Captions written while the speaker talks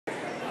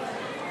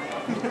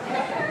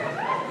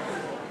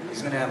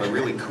He's gonna have a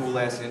really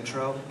cool-ass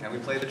intro. Can we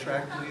play the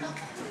track, please?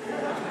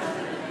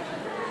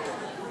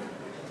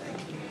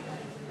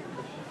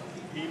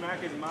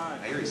 Pmac is mine.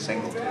 I hear he's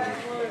single, too.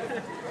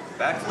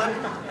 Backflip?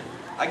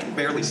 I can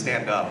barely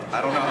stand up.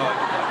 I don't know how I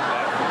can do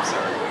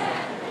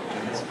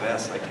backflips. In this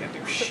vest, I can't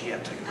do shit.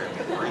 I can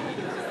barely breathe.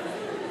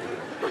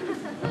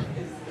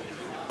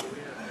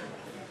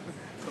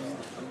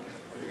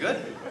 You good?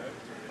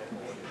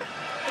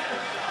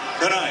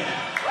 Tonight,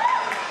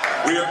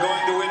 we are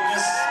going to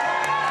witness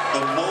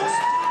the most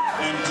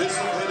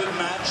anticipated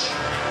match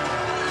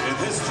in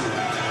history.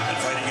 And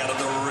fighting out of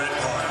the red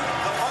corner,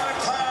 the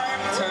five-time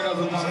Turn up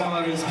with my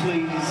monitors,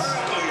 please.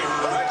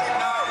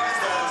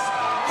 recognized as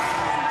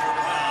pound for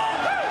pound,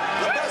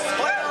 the best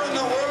fighter in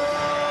the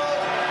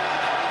world.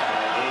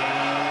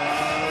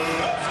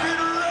 Let's get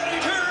ready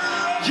to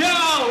Yo!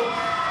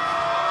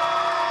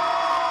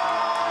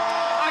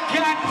 I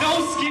got no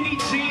skinny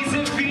jeans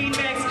and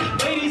V-necks.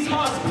 Ladies'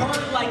 hearts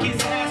burn like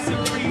it's acid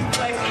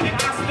reflex. And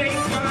I stay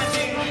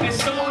grinding, and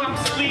so I'm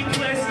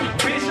sleepless.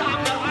 Bitch,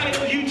 I'm the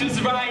idol, you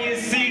just Ryan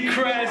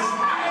Seacrest.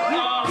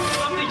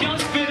 I'm the young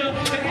spitter,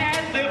 the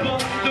ad-libber,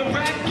 the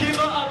rap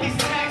giver of these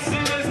tax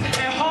sinners,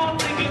 and hard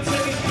nigga to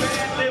these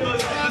bad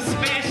livers. The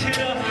smash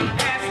hitter,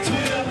 ass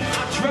Twitter.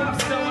 I drop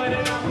someone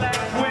and I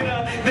laugh with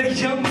her. The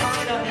young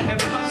miner and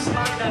punch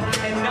liner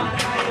and not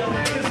higher.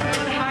 Cause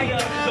one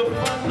higher, the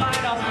front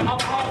liner, I'm on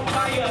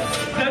fire.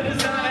 The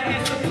designer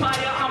and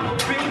supplier, I'm a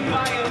big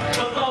buyer.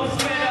 The low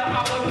spinner,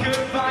 I'm a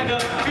good fighter.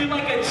 Feel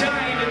like a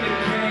giant in the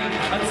game,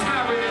 a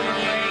tyrant in the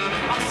lane.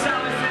 I'm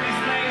silencing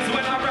these lanes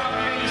when I route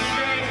many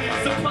strains.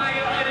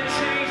 Supplier of the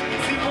change,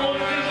 see older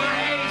than my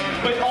age,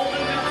 but old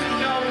enough to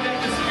know that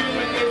the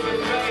spirit is a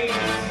phase.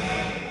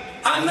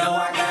 I know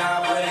I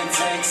got what it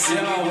takes to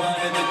be one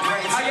of the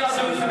greats. How y'all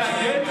doing tonight?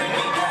 Good? Bring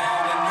me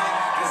down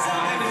tonight, 'cause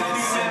I'm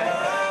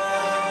invincible.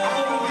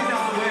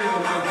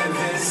 I'm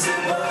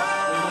invincible.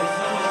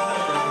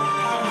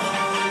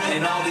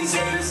 And all these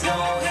haters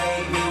gon'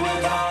 hate me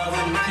with all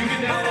the might. You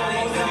can download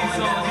most of these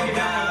songs. You can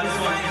download this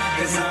one.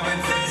 'Cause I'm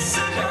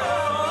invincible.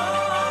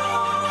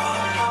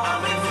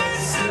 I'm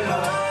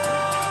invincible.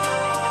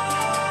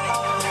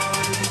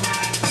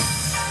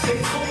 They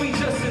told me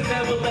just to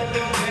never let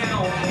them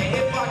down. And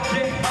if I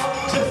get up,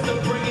 just to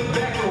bring it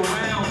back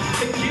around.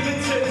 To give it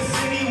to the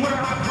city where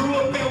I grew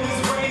up and was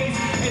raised.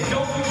 And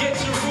don't forget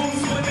your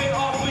roots when they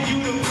offer you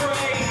to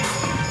pray.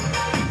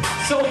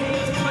 So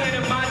he's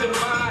planning my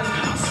demise.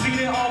 I've seen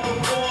it all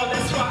before,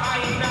 that's why I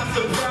ain't not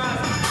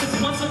surprised. Cause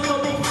once a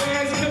couple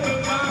fans kept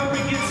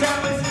admiring your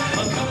talents,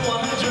 a couple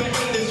hundred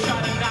haters try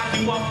to knock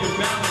you off your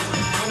balance.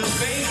 When the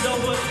fame's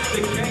over,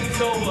 the game's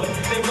over.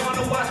 They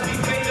wanna watch me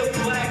fade to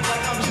black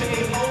like I'm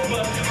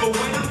Jehovah. But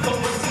when I go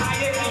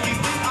retire and you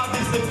think I'll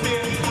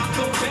disappear, I'll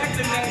come back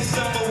the next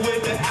summer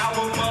with the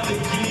album of the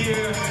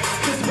year.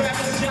 Cause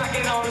rappers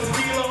jocking on the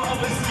stilo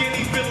of a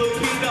skinny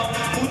Filipino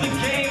who the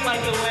game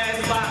like the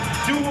last lie.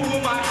 Do it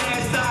with my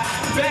hands tied.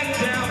 Back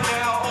down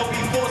now or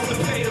be forced to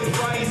pay the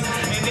price.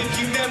 And if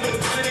you never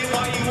done it,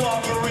 why you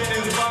offering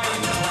advice?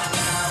 I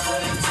got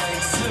what it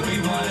takes to be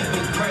one of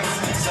the greats.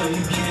 So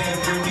you can't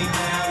bring me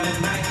down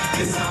tonight,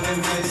 'cause I'm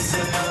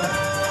invincible.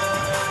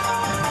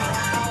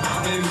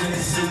 I'm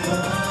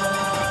invincible.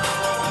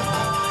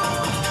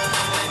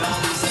 And all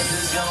these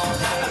haters gon'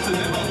 hate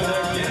me with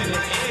all the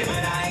might,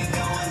 but I ain't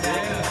going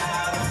down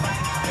without a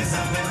fight, 'cause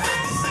I'm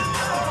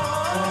invincible.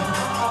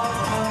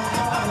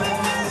 I'm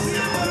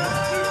invincible.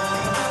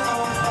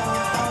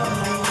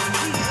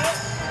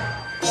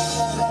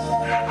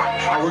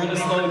 Alright, we're gonna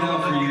slow it down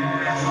for you.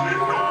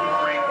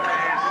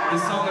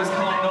 This song is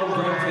called No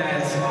Break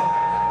Pass.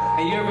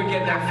 And you ever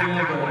get that feeling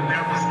where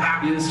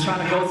you're just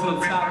trying to go to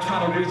the top,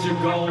 trying to reach your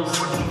goals,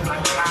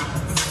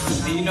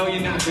 and you know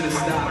you're not gonna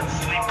stop.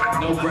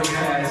 No break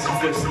pass,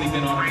 you're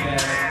sleeping on the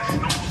gas.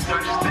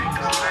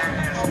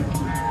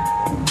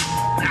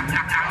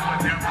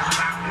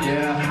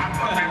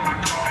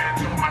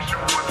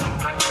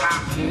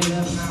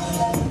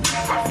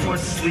 For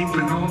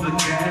sleeping on the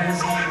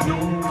gas, no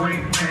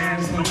break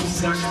pass, no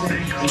such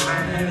thing as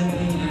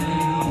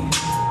rain.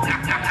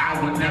 I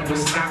would never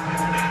stop.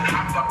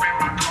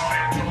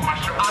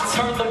 I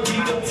turn the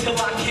beat up till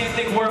I can't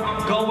think where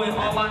I'm going.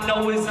 All I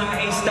know is I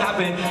ain't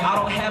stopping. I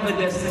don't have a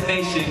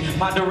destination.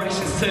 My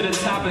direction's to the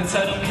top, and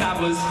tell them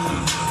coppers,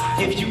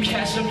 if you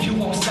catch them, you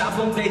won't stop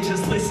them. They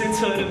just listen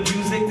to the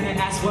music, then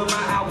ask when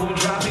my album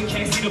dropping.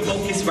 Can't see the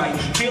focus right.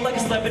 Feel like a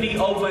celebrity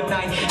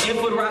overnight.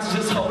 If with rocks,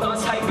 just hold on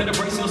tight. Better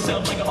brace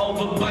yourself like an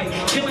overbite.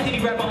 Killing any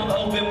rapper on the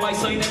open mic,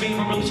 so you never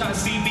even really trying to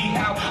see me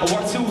out. I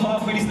work too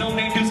hard for these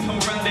no-name dudes come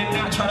around and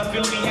not try to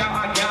feel me out.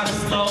 I gotta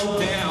slow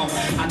down.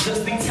 I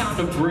just need time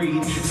to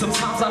breathe.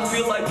 Sometimes I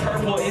feel like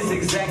purple is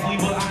exactly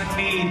what I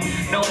need.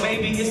 No,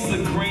 maybe it's the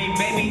green.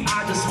 Maybe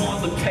I just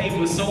want the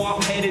paper. So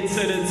I'm headed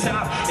to the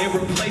top in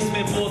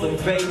replacement for the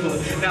vapor.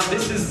 Now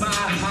this is my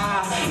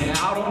high, and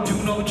I don't do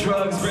no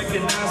drugs.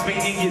 Recognize me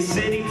in your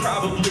city,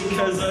 probably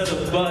because of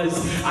the buzz.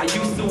 I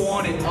used to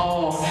want it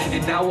all,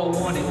 and now I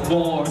want it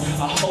more.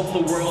 I hope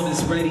the world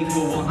is ready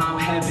for what I'm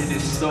having in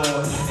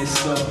store.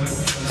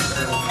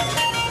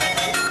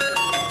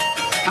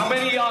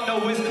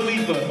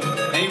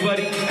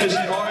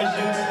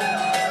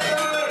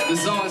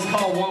 This song is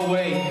called One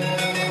Way.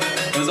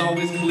 It was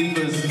always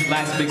Khalifa's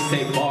last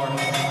mixtape bar.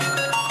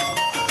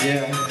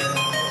 Yeah.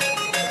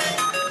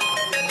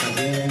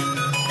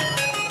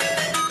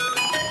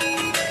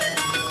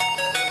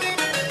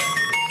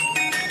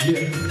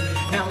 Yeah.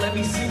 Now let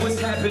me see what's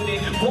happening.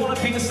 Wanna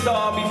be a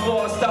star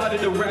before I started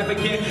to rap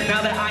again.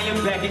 Now that I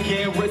am back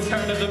again,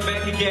 return to the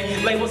Mac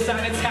again. Label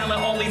signing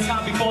talent, only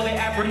time before they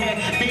apprehend.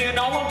 Being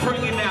all I'm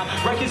bringing out,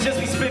 records just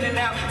be spinning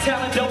out.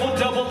 Talent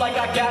double like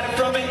I got it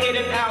from an in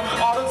and out.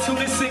 Auto-tune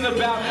and sing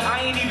about,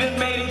 I ain't even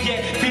made it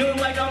yet. Feeling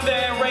like I'm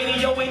there,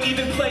 radio ain't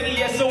even played it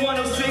yet. So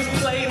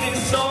 106 play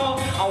this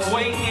song. I'm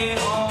waiting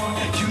on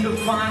you to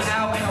find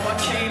out how I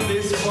came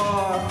this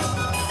far.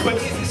 But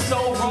is it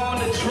so wrong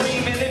to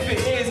dream? And if it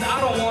is,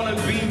 I don't wanna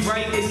be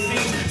right, it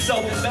seems.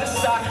 So left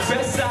side,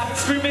 best side,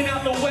 screaming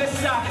out the west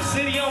side.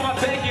 City on my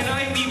back and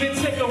I ain't even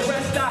take a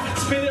rest. I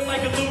spit it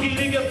like a loogie,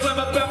 nigga, phlegm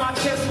up at my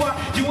chest. Why?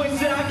 You ain't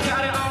said I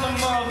got it, I'm a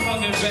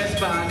motherfucking Best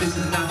Buy. This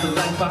is not the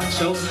life I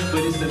chose,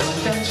 but it's the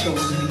life that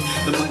chose me.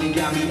 The money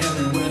got me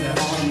everywhere that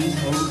all these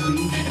hoes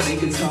be. And they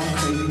can talk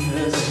crazy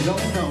cause they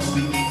don't know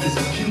me. Cause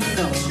if you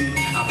know me,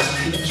 I'm out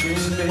here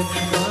dreaming.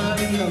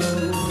 Money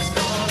hoes,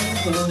 gone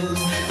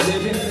clothes.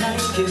 Living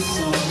like it's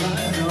all I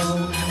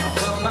know. I'm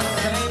on my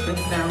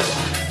payment now.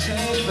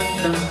 Change for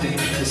nothing.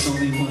 There's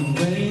only one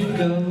way to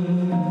go.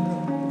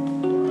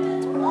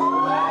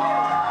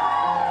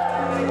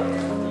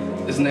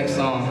 This next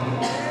song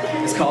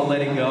is called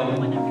Let It Go.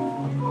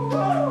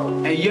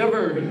 And you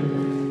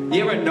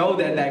ever know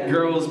that that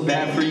girl's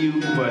bad for you,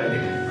 but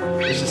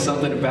there's just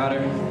something about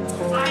her?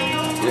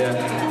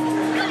 Yeah.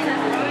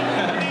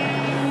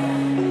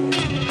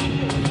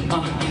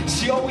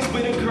 She always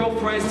with her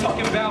girlfriends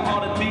talking about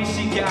all the things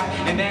she got,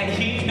 and that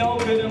he no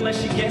good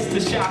unless she gets the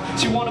shot.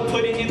 She wanna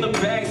put it in the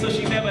bag, so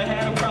she never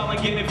had a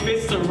problem getting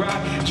fits to rock.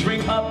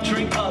 Drink up,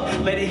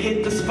 let it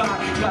hit the spot.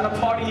 Got a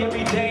party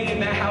every day in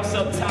that house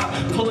up top.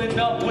 Pulling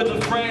up with her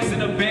friends in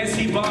the Benz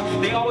he bought.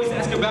 They always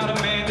ask about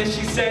a man that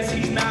she says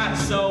he's not.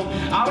 So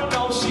I don't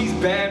know if she's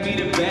bad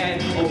meaning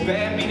bad or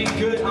bad meaning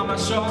good. I'm not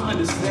sure I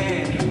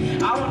understand.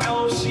 I don't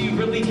know if she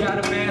really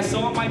got a man,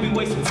 so I might be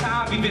wasting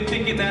time even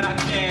thinking that I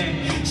can.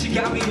 She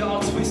got me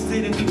all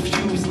twisted and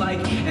confused like,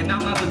 and I'm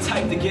not the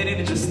type to get in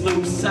and just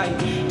lose sight.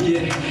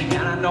 Yeah,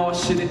 and I know I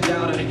shouldn't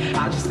doubt her.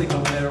 I just think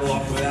I'm better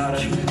off without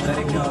her. Let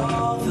it go.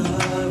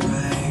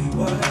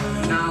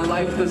 Nah,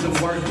 life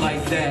doesn't work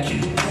like that.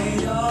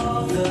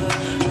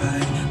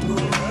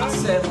 I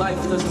said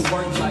life doesn't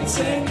work like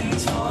that.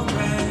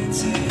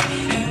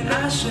 And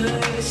I should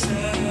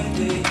understand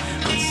it,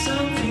 but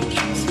something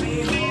keeps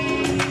me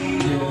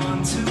holding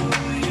on to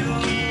you.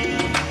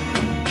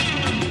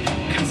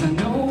 Cause I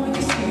know when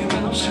you say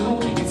about you,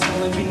 you're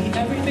telling me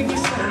everything you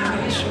say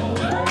ain't true.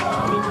 I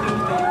wanna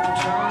believe that I'm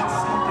trying to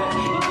see that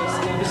it just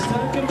never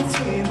stuck in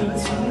between the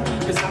two.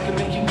 Cause I can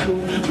make you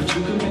cool, but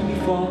you can make me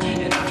fall.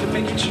 And I can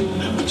make it true,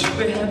 but you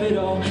can have it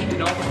all.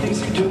 And all the things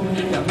you do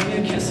got me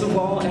against the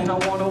wall. And I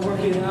wanna work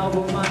it out,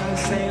 but mine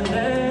saying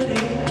let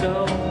it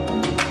go.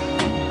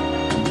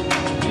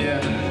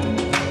 Yeah.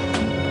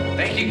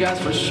 Thank you guys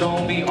for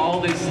showing me all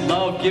this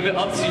love. Give it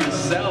up to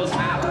yourselves,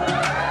 man.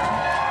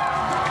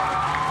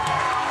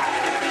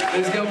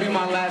 This is gonna be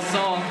my last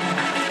song.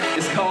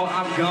 It's called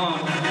I'm Gone.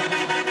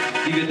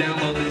 You can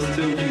download this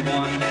too if you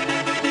want.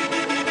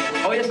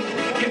 Oh yes,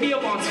 hit me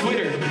up on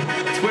Twitter.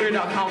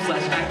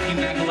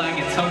 Twitter.com/Pmac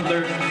and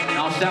Tumblr. And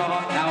I'll shout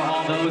out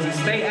all those. And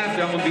stay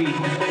after. I'm gonna be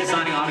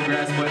signing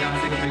autographs, putting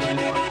out taking pictures.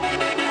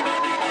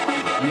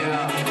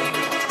 Yeah.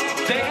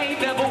 They ain't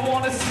never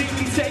wanna see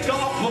me take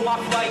off, but my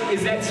flight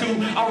is at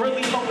 2. I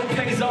really hope it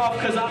pays off,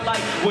 cause I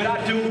like what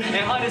I do,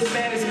 and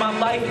understand it's my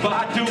life, but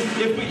I do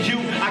it for you.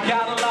 I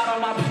got a lot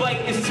on my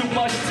plate, it's too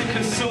much to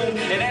consume,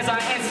 and as I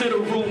enter the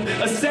room,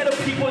 a set of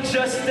people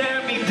just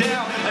stare me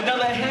down.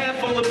 Another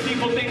handful of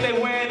people think they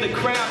wearing the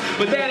crown,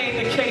 but that ain't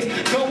the case.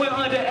 Don't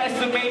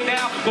underestimate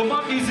now, but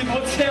my music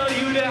will tell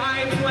you that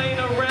I ain't playing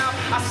around.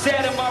 I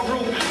sat in my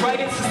room, right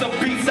into some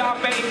beats I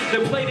made,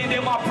 then played it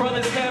in my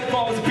brother's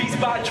headphones, beats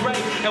by Dre.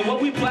 And when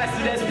we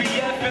blasted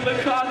SBF in the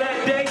car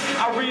that day,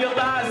 I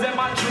realized that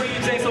my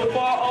dreams ain't so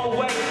far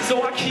away.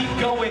 So I keep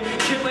going,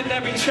 killing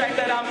every track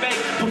that I make,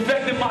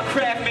 perfecting my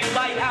craft, make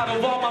light out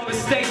of all my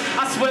mistakes.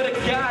 I swear to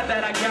God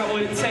that I got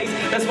what it takes.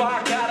 That's why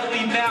I gotta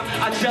leave now.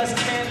 I just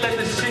can't let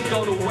the shit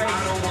go to waste.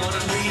 I don't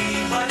wanna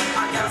leave, but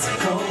I got to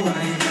go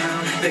right now.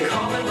 They're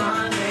calling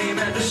my name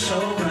at the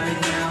show right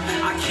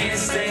now. I can't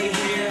stay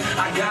here,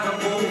 I gotta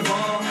move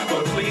on.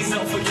 But please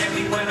don't forget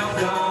me when I'm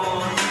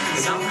gone.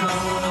 Cause I'm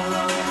gone,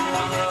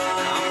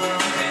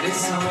 and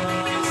it's on.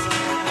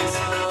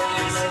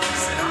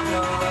 Said I'm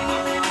gone,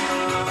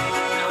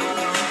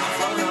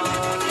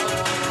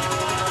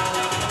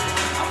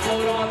 I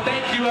float on.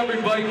 Thank you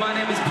everybody, my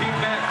name is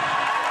Pmac.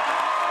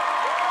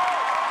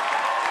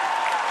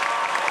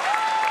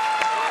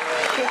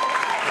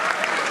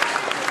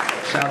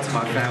 Shout out to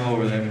my fam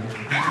over there.